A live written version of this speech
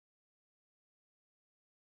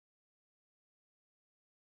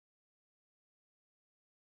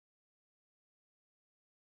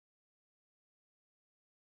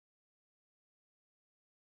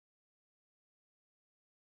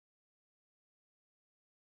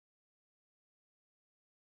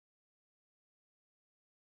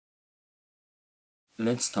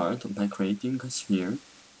let's start by creating a sphere,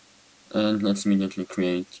 and let's immediately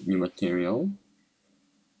create new material.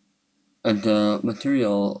 At the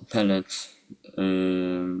material palette,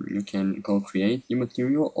 you can go create new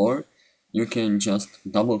material, or you can just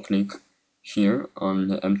double click here on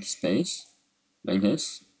the empty space like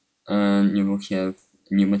this, and you will have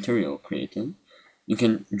new material created. You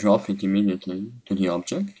can drop it immediately to the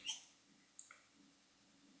object,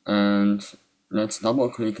 and let's double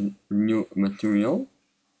click new material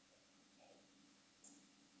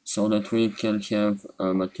so that we can have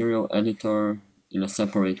a material editor in a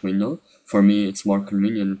separate window. For me, it's more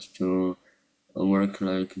convenient to work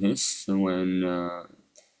like this when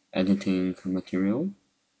editing material.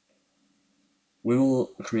 We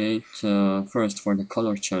will create first for the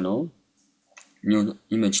color channel new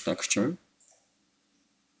image texture,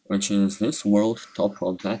 which is this world top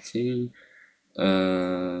of bathy,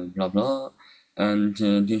 blah blah, and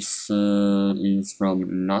this is from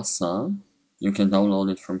NASA. You can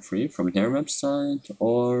download it from free from their website,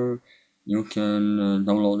 or you can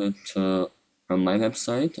download it from my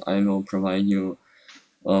website. I will provide you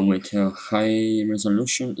with high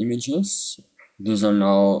resolution images. These are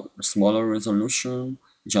now smaller resolution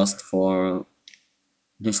just for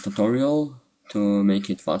this tutorial to make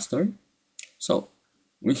it faster. So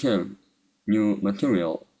we have new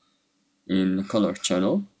material in the color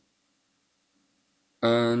channel,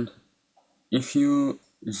 and if you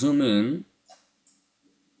zoom in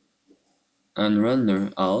and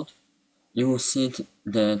render out, you will see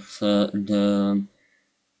that the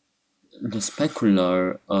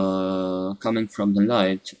specular coming from the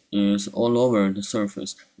light is all over the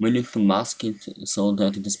surface. We need to mask it so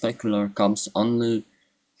that the specular comes only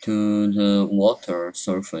to the water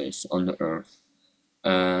surface on the earth,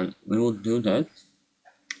 and we will do that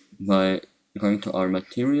by going to our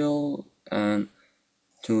material and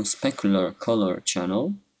to specular color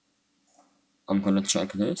channel. I'm gonna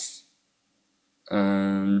check this,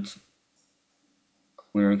 and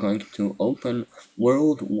we're going to open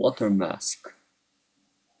world water mask.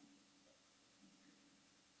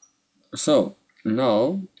 So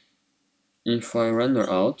now if I render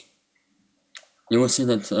out, you will see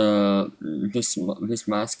that this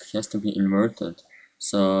mask has to be inverted,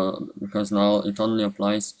 so because now it only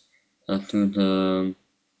applies to the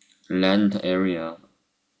land area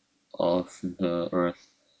of the earth,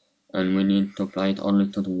 and we need to apply it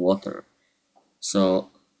only to the water. So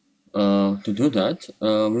to do that,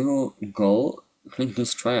 we will click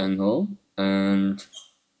this triangle and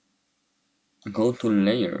go to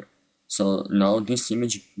layer. So now this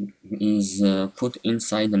image is put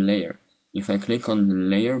inside the layer. If I click on the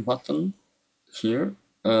layer button here,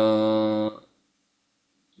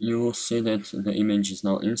 you will see that the image is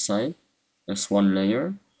now inside as one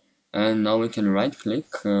layer, and now we can right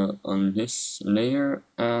click on this layer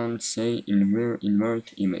and say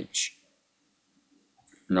invert image.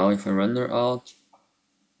 Now if I render out,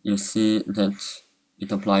 you see that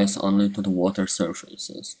it applies only to the water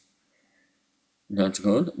surfaces. That's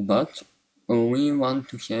good, but we want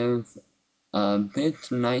to have a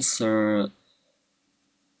bit nicer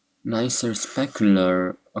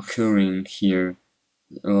specular occurring here.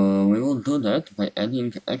 We will do that by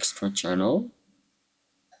adding extra channel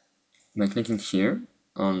by clicking here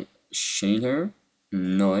on shader,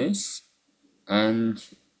 noise, and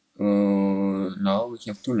now we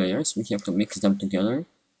have two layers. We have to mix them together,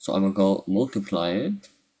 so I will go multiply it.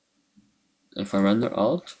 If I render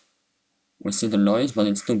out, we see the noise, but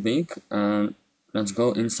it's too big, and let's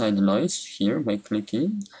go inside the noise here by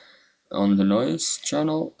clicking on the noise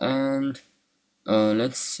channel, and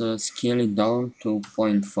let's scale it down to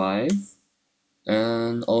 0.5,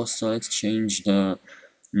 and also let's change the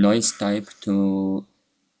noise type to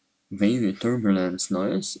wavy turbulence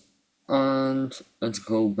noise, and let's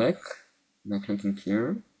go back by clicking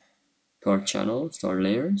here to our channels, to our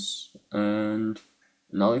layers, and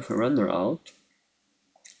now if I render out,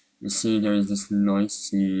 you see there is this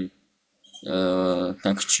noisy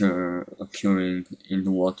texture occurring in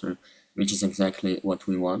the water, which is exactly what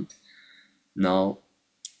we want. Now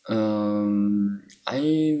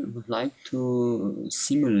I would like to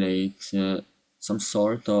simulate some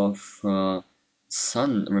sort of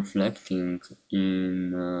sun reflecting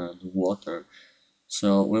in the water.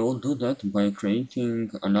 So we will do that by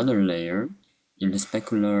creating another layer in the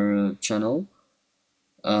specular channel,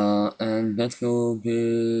 and that will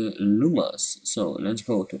be Lumas. So let's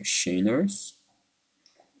go to shaders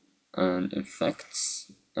and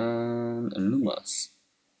effects and Lumas.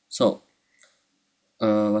 So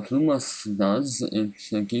what Lumas does,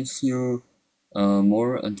 it gives you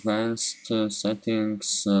more advanced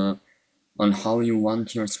settings on how you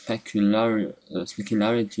want your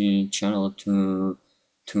specularity channel to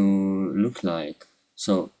look like.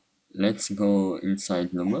 So let's go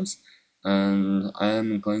inside Lumos, and I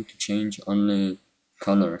am going to change only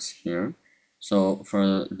colors here. So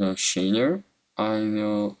for the shader, I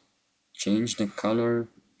will change the color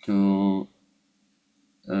to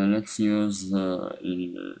let's use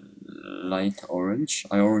light orange.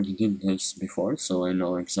 I already did this before, so I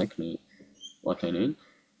know exactly what I need.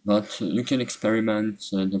 But you can experiment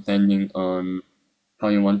depending on how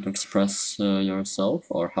you want to express yourself,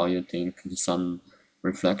 or how you think the sun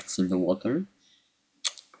reflects in the water.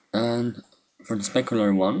 And for the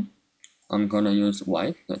specular one, I'm gonna use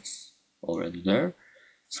white, that's already there.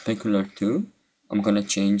 Specular 2, I'm gonna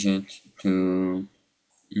change it to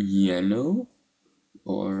yellow,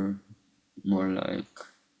 or more like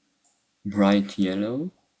bright yellow.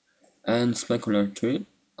 And specular 3,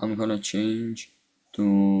 I'm gonna change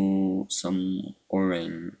to some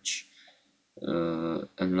orange.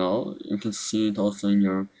 And now you can see it also in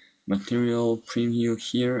your material preview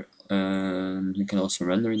here, and you can also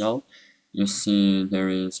render it out. You see there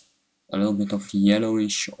is a little bit of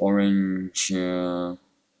yellowish orange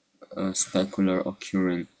specular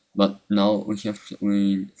occurring, but now we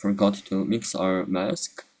forgot to mix our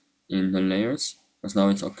mask in the layers, because now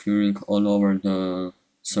it's occurring all over the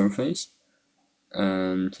surface.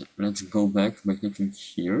 And let's go back by clicking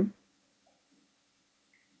here,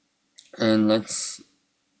 and let's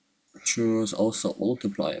choose also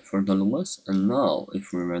multiply for the lumos. And now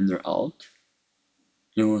if we render out,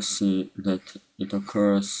 you will see that it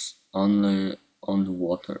occurs only on the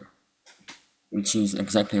water, which is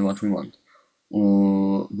exactly what we want.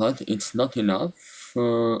 But it's not enough,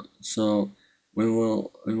 so we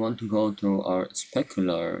want to go to our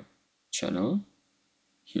specular channel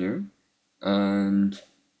here, and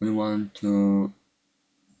we want to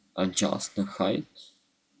adjust the height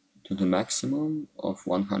to the maximum of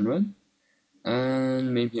 100,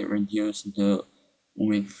 and maybe reduce the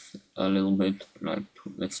width a little bit, like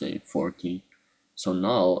let's say 40. So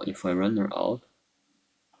now if I render out,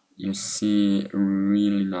 you see a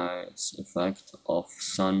really nice effect of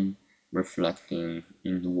sun reflecting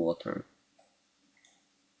in the water.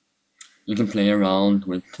 You can play around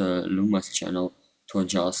with the Luma's channel to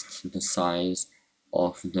adjust the size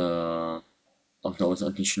of those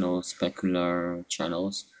additional specular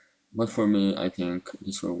channels, but for me I think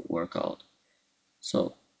this will work out.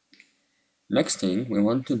 So next thing we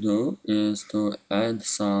want to do is to add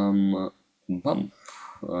some bump,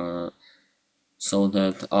 so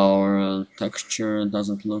that our texture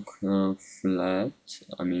doesn't look flat.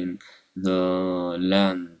 I mean, the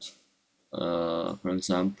land, for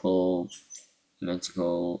example, let's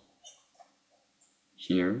go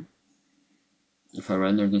here. If I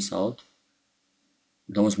render this out,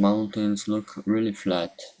 those mountains look really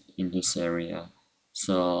flat in this area.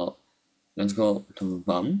 So let's go to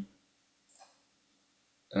bump,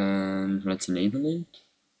 and let's enable it.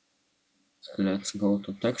 Let's go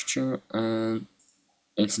to texture, and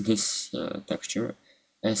it's this texture,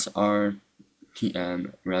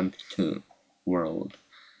 SRTM ramp 2 world,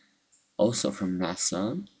 also from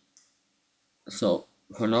NASA. So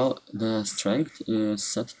for now the strength is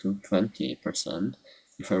set to 20%.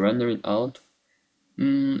 If I render it out,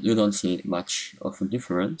 you don't see much of a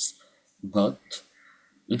difference, but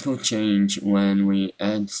it will change when we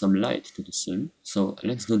add some light to the scene. So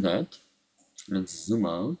let's do that. Let's zoom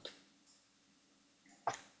out.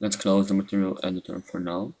 Let's close the material editor for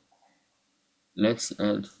now. Let's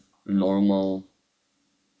add normal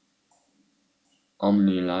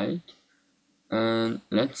omni light, and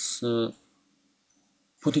let's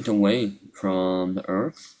put it away from the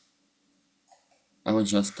earth. I will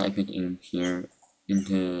just type it in here in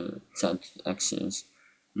the z-axis,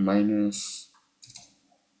 minus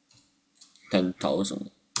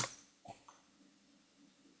 10,000.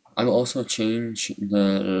 I will also change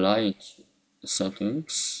the light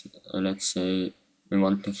settings. Let's say we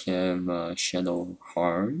want to have shadow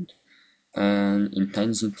hard, and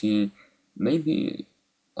intensity maybe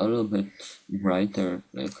a little bit brighter,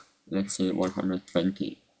 like let's say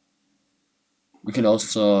 120. We can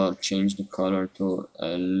also change the color to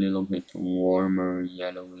a little bit warmer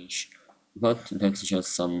yellowish, but that's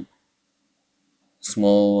just some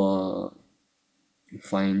small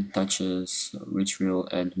fine touches which will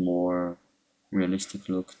add more realistic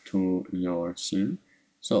look to your scene.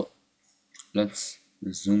 So let's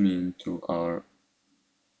zoom into our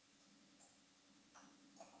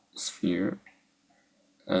sphere,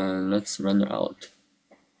 and let's render out.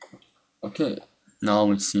 Okay, now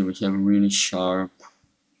we see we have really sharp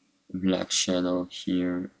black shadow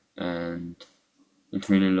here, and it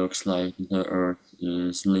really looks like the Earth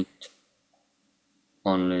is lit.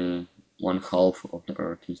 Only one half of the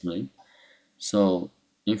Earth is lit. So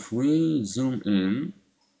if we zoom in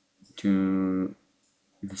to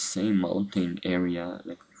the same mountain area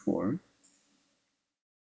like before,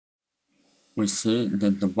 we see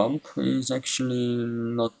that the bump is actually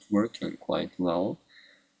not working quite well.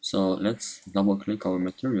 So let's double click our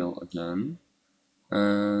material again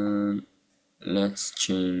and let's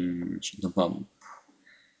change the bump.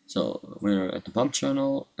 So we're at the bump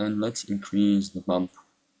channel and let's increase the bump.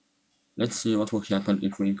 Let's see what will happen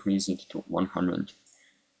if we increase it to 100.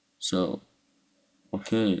 So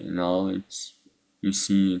okay, now you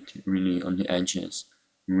see it really on the edges,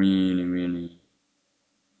 really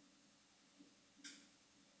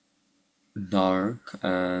dark,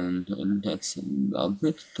 and that's a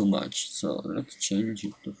bit too much. So let's change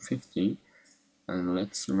it to 50 and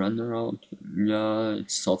let's render out. Yeah,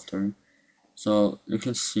 it's softer. So you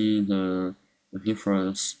can see the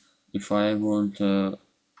difference. If I would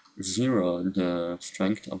zero the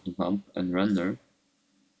strength of the bump and render,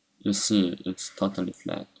 you see it's totally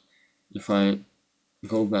flat. If I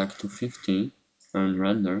go back to 50 and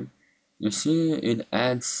render, you see it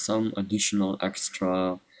adds some additional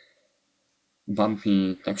extra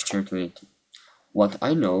bumpy texture to it. What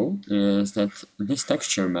I know is that this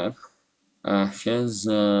texture map has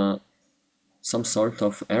some sort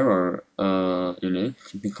of error in it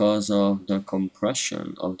because of the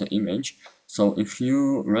compression of the image. So if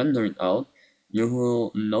you render it out, you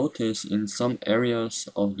will notice in some areas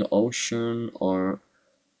of the ocean, or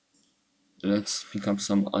let's pick up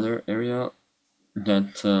some other area,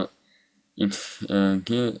 that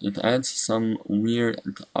it adds some weird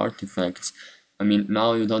artifacts. I mean,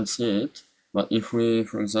 now you don't see it, but if we,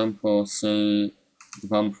 for example, say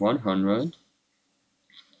bump 100,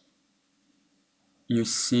 you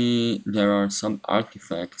see there are some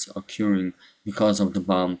artifacts occurring because of the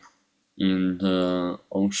bump in the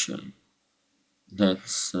ocean.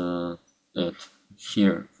 That's it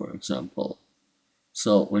here, for example.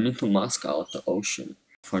 So we need to mask out the ocean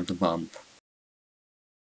for the bump.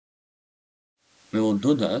 We will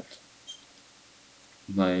do that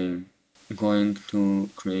by going to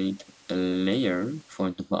create a layer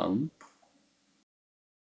for the bump,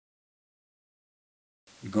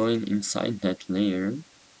 going inside that layer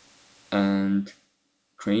and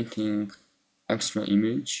creating extra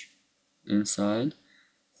image inside.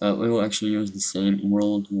 We will actually use the same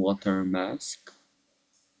world water mask,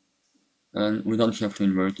 and we don't have to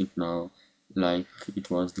invert it now like it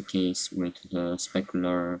was the case with the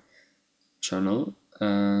specular channel,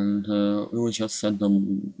 and we will just set the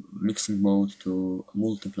mixing mode to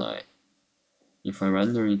multiply. If I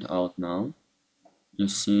render it out now, you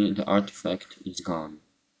see the artifact is gone,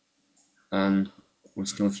 and we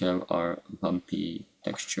still have our bumpy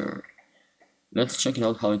texture. Let's check it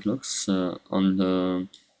out how it looks on the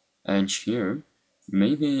edge here.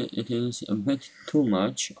 Maybe it is a bit too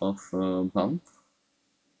much of a bump,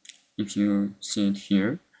 if you see it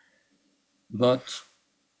here, but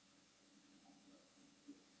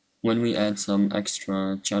when we add some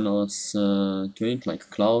extra channels to it,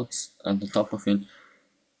 like clouds at the top of it,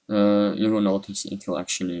 you will notice it will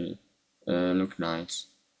actually look nice.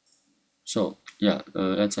 So yeah,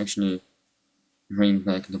 let's actually bring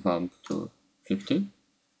back the bump to 50,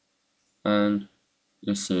 and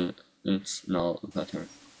you see it's now better.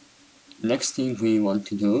 Next thing we want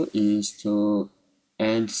to do is to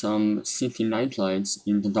add some city nightlights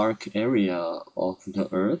in the dark area of the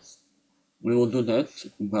Earth. We will do that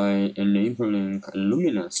by enabling a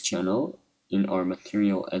luminance channel in our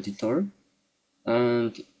material editor,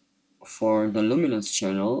 and for the luminance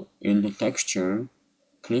channel in the texture,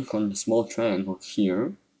 click on the small triangle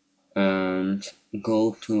here and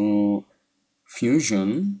go to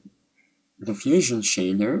Fusion, the Fusion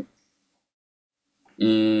shader.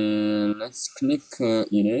 Let's click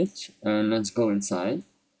in it and let's go inside.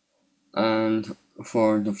 And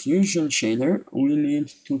for the Fusion shader, we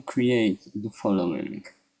need to create the following.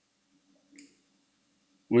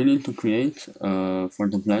 We need to create for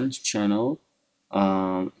the blend channel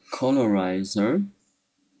colorizer,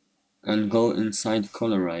 and go inside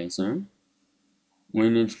colorizer. We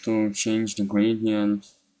need to change the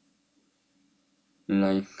gradient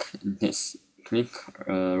like this.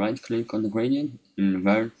 Right click on the gradient,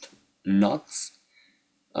 invert knots,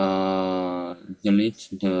 delete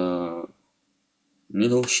the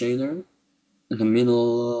middle shader, the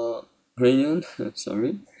middle gradient,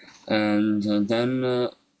 sorry, and then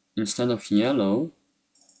instead of yellow,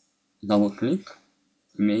 double click,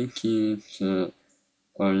 make it a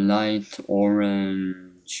light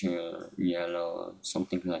orange, yellow,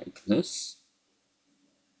 something like this.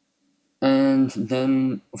 And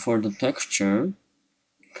then for the texture,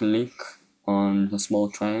 click on the small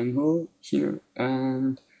triangle here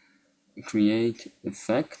and create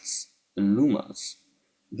effects lumas.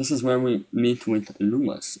 This is where we meet with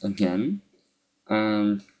lumas again,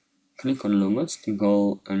 and click on lumas to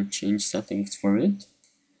go and change settings for it.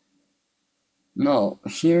 Now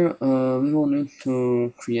here we will need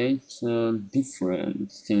to create a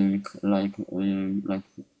different thing, like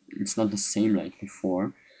it's not the same like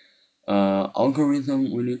before.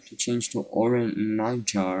 Algorithm we need to change to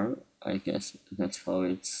Oren-Najar, I guess that's how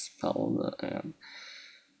it's spelled.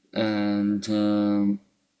 And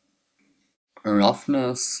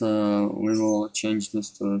roughness we will change this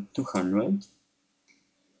to 200.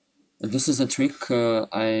 This is a trick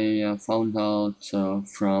I found out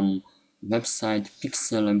from website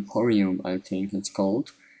Pixel Emporium, I think it's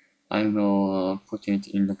called. I will put it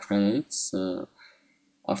in the credits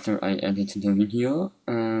after I edit the video,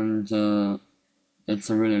 and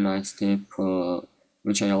it's a really nice tip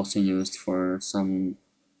which I also used for some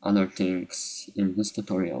other things in this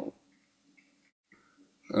tutorial.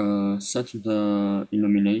 Set the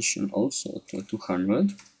illumination also to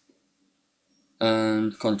 200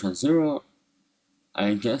 and contrast 0.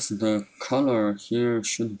 I guess the color here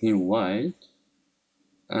should be white.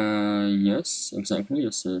 Yes, exactly,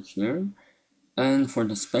 you see it here. And for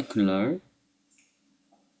the specular,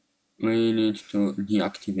 we need to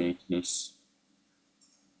deactivate this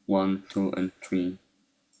 1, 2, and 3.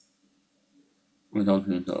 We don't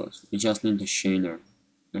need those, we just need the shader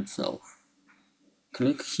itself.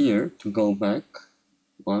 Click here to go back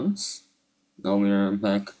once. Now we're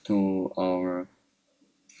back to our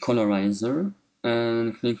colorizer,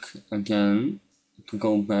 and click again to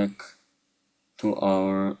go back to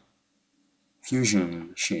our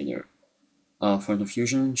fusion shader. For the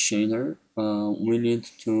fusion shader, we need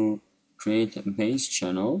to create a base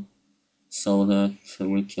channel so that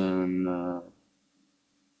we can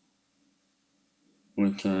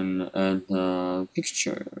add a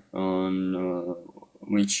picture on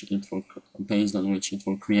which it will, based on which it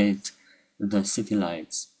will create the city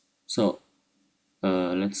lights. So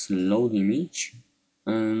let's load image,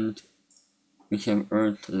 and we have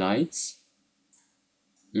earth lights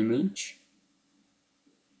image,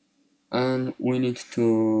 and we need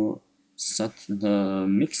to set the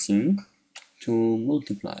mixing to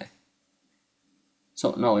multiply.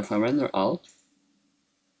 So now if I render out,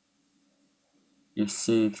 you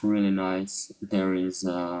see it really nice. There is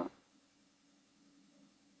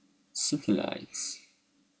city lights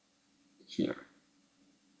here.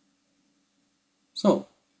 So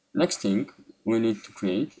next thing we need to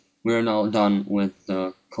create, we are now done with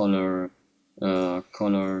the color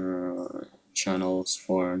channels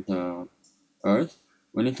for the earth.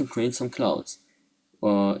 We need to create some clouds.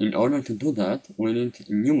 In order to do that, we need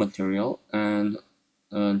a new material, and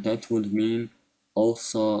that would mean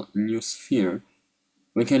also new sphere.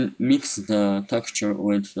 We can mix the texture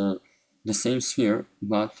with the same sphere,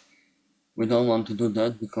 but we don't want to do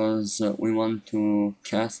that because we want to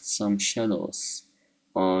cast some shadows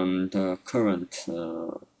on the current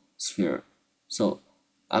sphere. So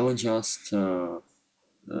I will just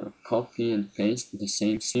copy and paste the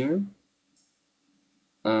same sphere,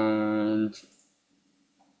 and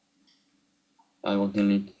I will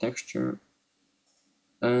delete the texture.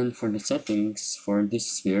 And for the settings for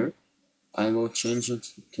this sphere, I will change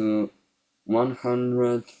it to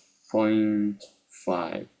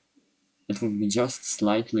 100.5. It will be just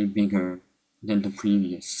slightly bigger than the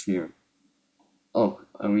previous sphere. Oh,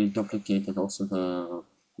 we duplicated also the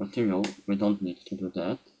material. We don't need to do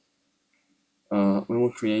that. We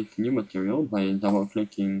will create new material by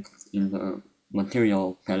double-clicking in the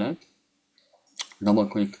material palette.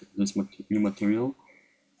 Double-click this new material.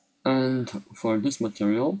 And for this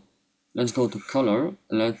material, let's go to color.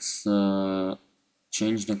 Let's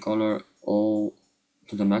change the color all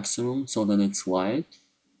to the maximum so that it's white.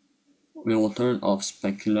 We will turn off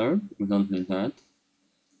specular, we don't need that.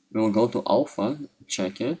 We will go to alpha,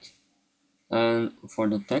 check it, and for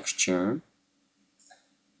the texture,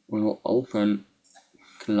 we will open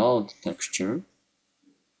cloud texture,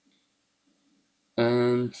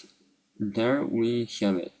 and there we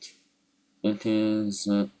have it. It is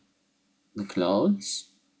the clouds,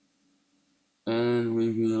 and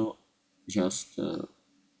we will just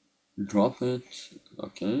drop it.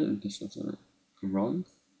 Okay, this is wrong.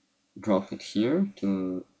 Drop it here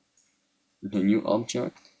to the new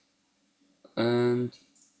object, and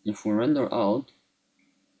if we render out,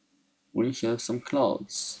 we have some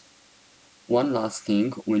clouds. One last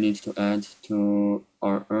thing we need to add to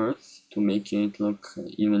our Earth to make it look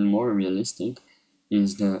even more realistic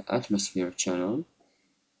is the atmosphere channel.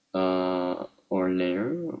 or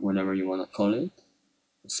layer, whatever you want to call it.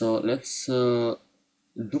 So let's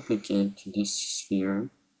duplicate this sphere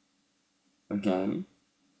again,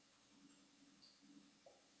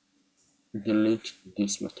 delete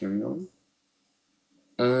this material,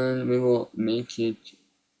 and we will make it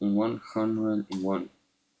 101.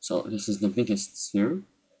 So this is the biggest sphere,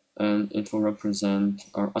 and it will represent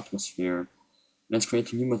our atmosphere. Let's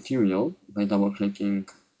create a new material by double-clicking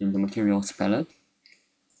in the materials palette.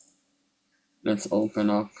 Let's open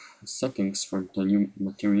up settings for the new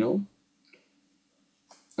material,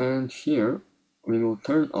 and here we will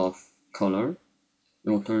turn off color,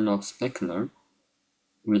 we will turn off specular.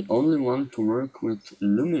 We only want to work with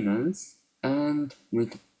luminance and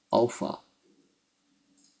with alpha.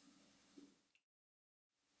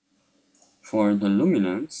 For the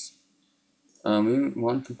luminance, we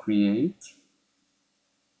want to create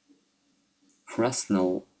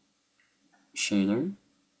Fresnel shader.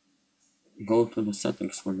 Go to the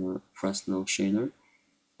settings for the Fresnel shader,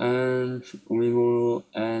 and we will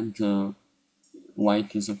add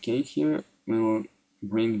white is okay here. We will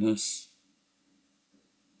bring this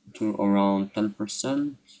to around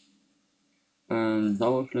 10% and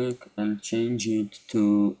double click and change it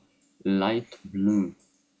to light blue.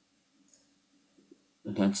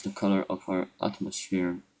 That's the color of our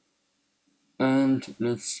atmosphere. And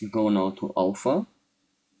let's go now to alpha.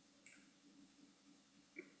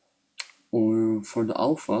 For the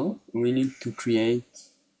alpha, we need to create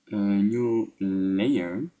a new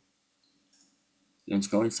layer. Let's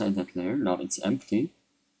go inside that layer. Now it's empty.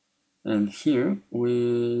 And here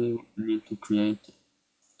we need to create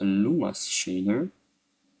a Lumas shader.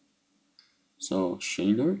 So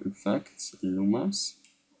shader, effects, Lumas.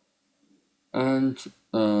 And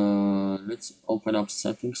let's open up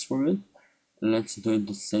settings for it. Let's do it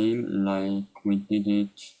the same like we did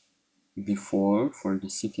it before for the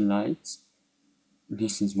city lights.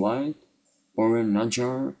 This is white, or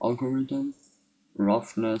Najar algorithm,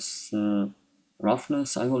 roughness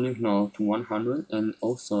I will leave now to 100, and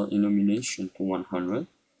also illumination to 100,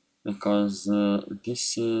 because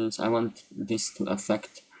I want this to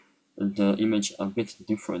affect the image a bit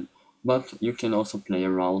different. But you can also play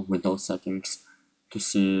around with those settings to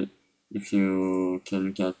see if you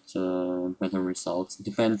can get better results.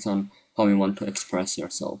 Depends on how you want to express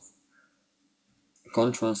yourself.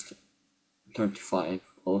 Contrast 35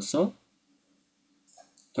 also.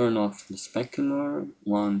 Turn off the specular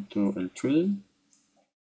 1, 2, and 3.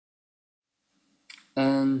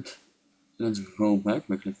 And let's go back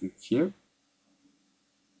by clicking here.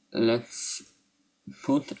 Let's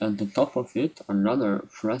put at the top of it another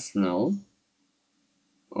Fresnel,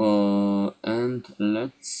 and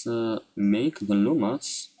let's make the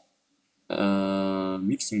Lumas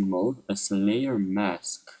mixing mode as a layer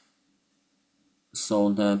mask,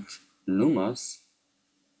 so that Lumas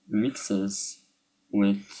mixes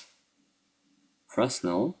with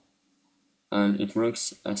Fresnel, and it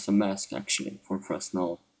works as a mask actually for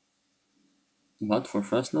Fresnel. But for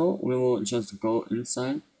Fresnel, we will just go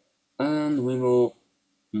inside and we will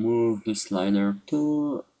move the slider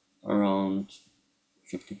to around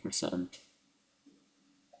 50%.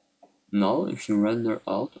 Now, if you render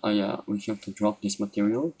out, we have to drop this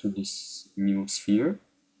material to this new sphere.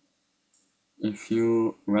 If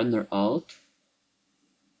you render out,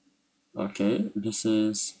 okay, this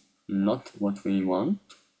is not what we want,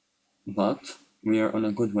 but we are on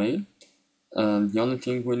a good way. The only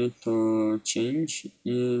thing we need to change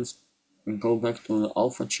is go back to the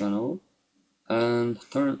alpha channel and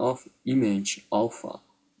turn off image alpha.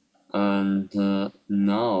 And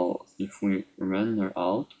now if we render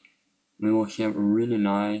out, we will have a really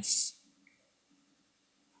nice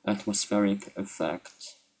atmospheric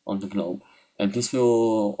effect on the globe. And this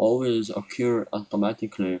will always occur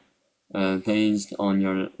automatically based on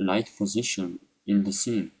your light position in the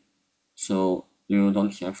scene. So you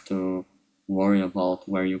don't have to worry about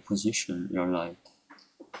where you position your light.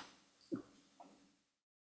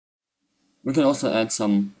 We can also add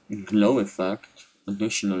some glow effect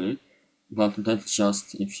additionally, but that's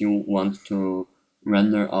just if you want to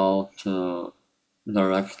render out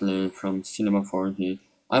directly from Cinema 4D.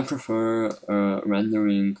 I prefer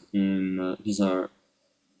rendering in these are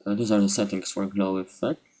the settings for glow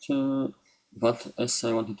effect, but as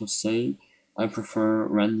I wanted to say, I prefer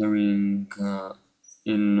rendering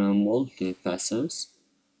in multi-passes.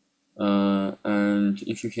 And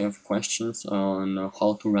if you have questions on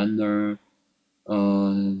how to render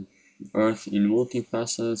Earth in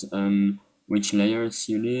multi-passes and which layers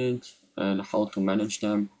you need and how to manage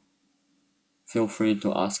them, feel free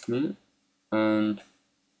to ask me. And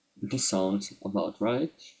this sounds about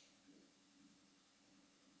right.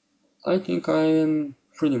 I think I am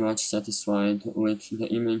pretty much satisfied with the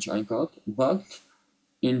image I got, but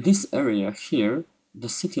in this area here, the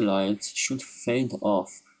city lights should fade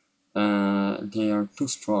off. They are too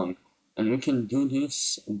strong, and we can do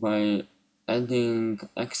this by adding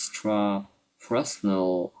extra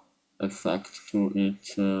Fresnel effect to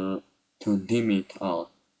it to dim it out.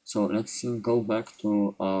 So let's go back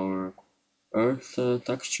to our earth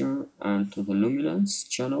texture and to the luminance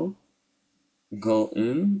channel. Go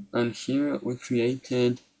in, and here we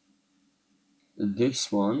created this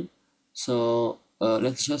one. So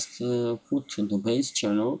let's just put the base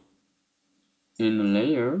channel in a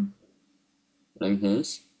layer like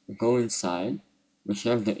this. Go inside, we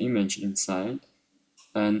have the image inside,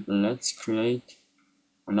 and let's create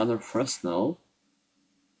another Fresnel,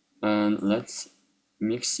 and let's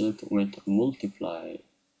mix it with multiply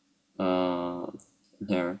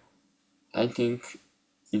there. I think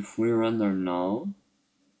if we render now,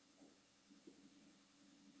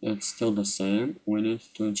 it's still the same. We need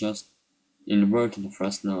to just invert the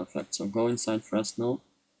Fresnel effect. So go inside Fresnel,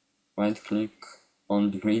 right click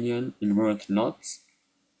on the gradient, invert knots,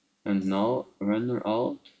 and now render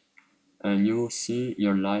out, and you will see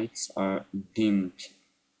your lights are dimmed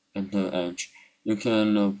at the edge. You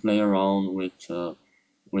can play around with the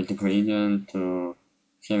gradient to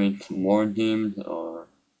have it more dimmed or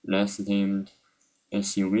less dimmed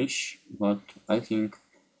as you wish, but I think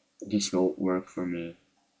this will work for me.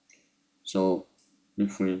 So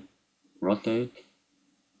if we rotate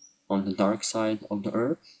on the dark side of the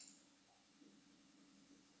earth,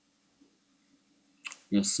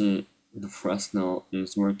 you see the Fresnel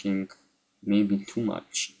is working maybe too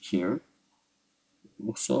much here.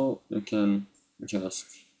 So you can just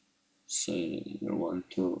say you want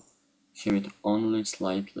to have it only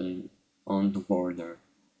slightly on the border,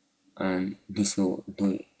 and this will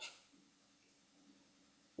do it.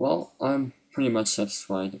 Well, I'm pretty much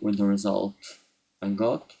satisfied with the result I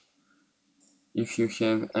got. If you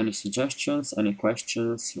have any suggestions, any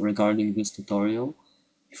questions regarding this tutorial,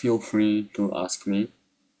 feel free to ask me,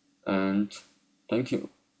 and thank you.